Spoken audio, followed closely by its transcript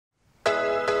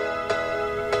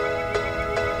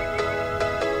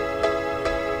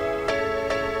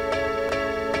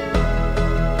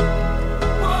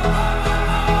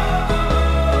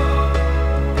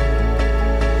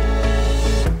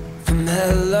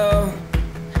hello,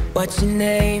 what's your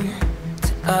name?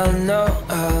 I'll know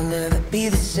I'll never be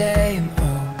the same.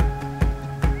 Oh,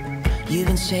 you've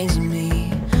been changing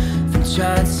me from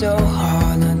trying so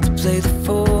hard not to play the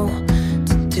fool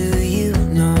to do you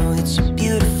know that you're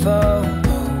beautiful.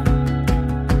 Oh,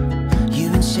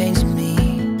 you've been changing me.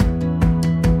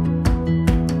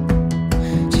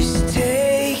 Just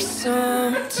take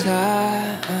some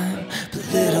time, but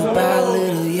little by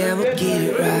little, yeah, we'll get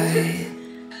it right.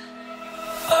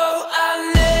 Oh,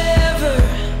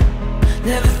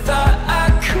 never thought I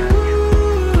could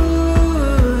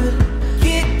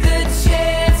get the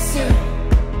chance to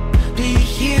be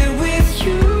here with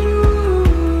you.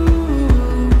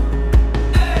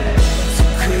 Two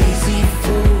crazy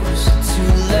fools,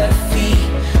 two left feet,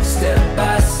 step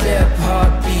by step,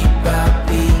 heartbeat by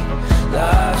beat.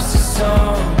 Life's a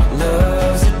song,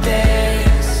 love's a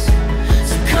dance.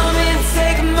 So come and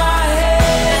take my hand.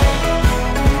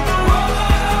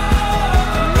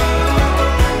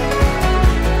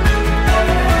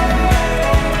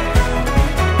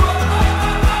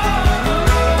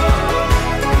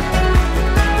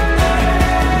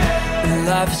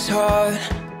 Life is hard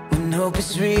when hope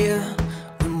is real,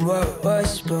 when what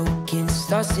was broken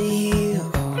starts to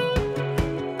heal. Oh,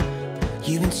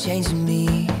 you've been changing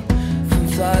me from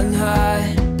flying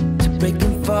high to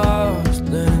breaking falls.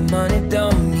 Learning money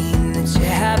don't mean that you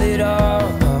have it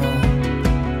all. Oh,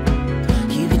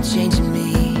 you've been changing me.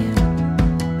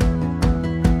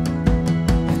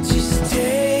 Just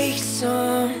take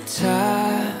some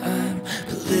time,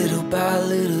 but little by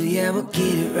little, yeah, we'll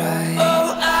get it right.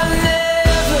 Oh,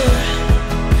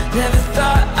 never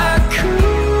thought I could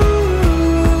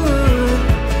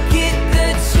get the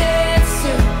chance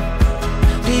to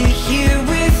be here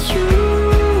with you.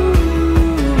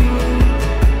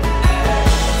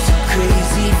 Two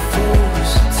crazy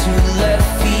fools, two left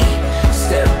feet,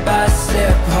 step by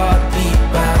step, heartbeat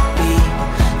by beat.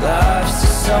 Life's a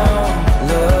song,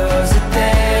 love's a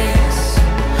dance.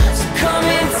 So come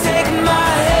and take my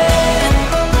hand.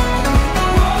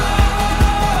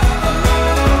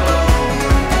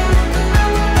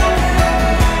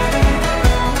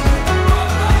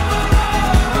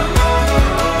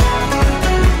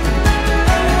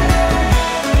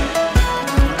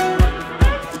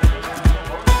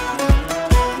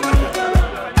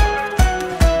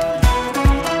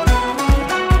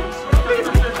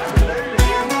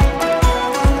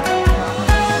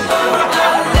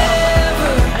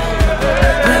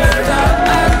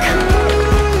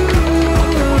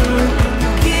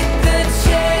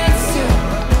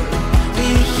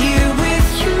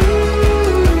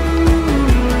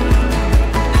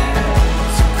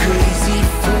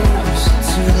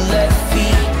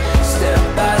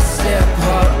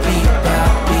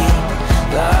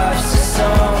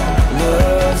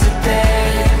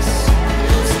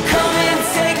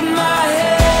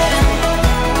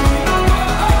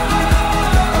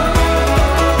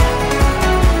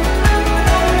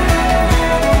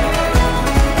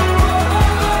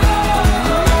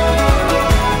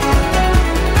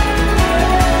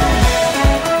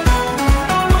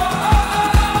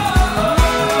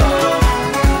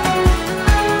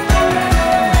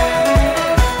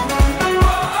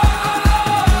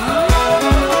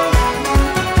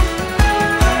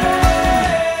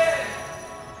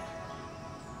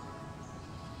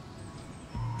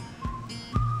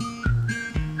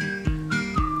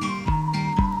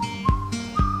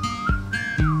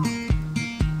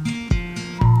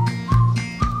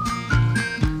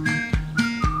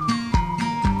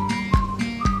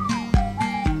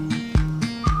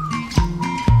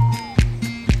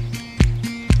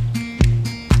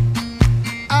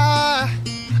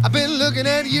 I've been looking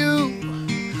at you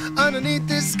underneath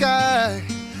this sky.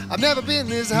 I've never been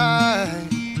this high.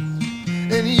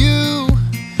 And you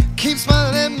keep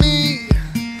smiling at me,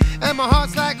 and my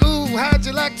heart's like, ooh, how'd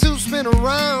you like to spin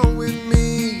around with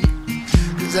me?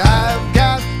 'Cause I've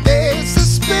got a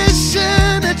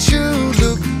suspicion that you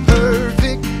look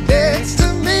perfect next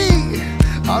to me.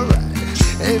 Alright,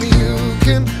 and you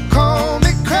can call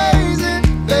me crazy,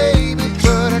 baby,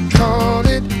 but I call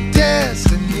it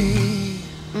destiny.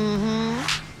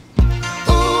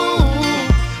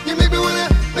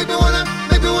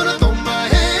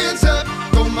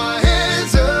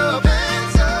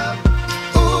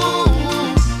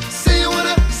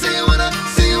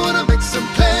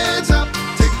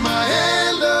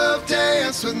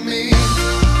 With me.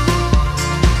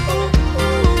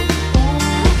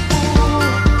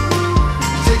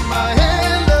 Take my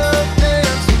hand, love,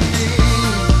 dance with me.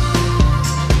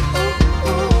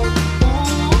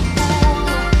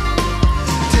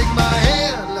 Take my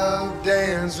hand, love,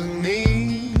 dance with me.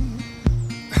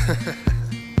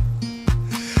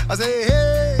 I say,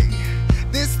 hey,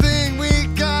 this thing we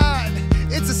got,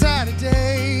 it's a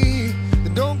Saturday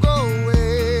that don't go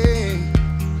away.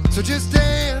 So just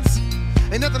dance,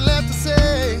 ain't nothing left to say.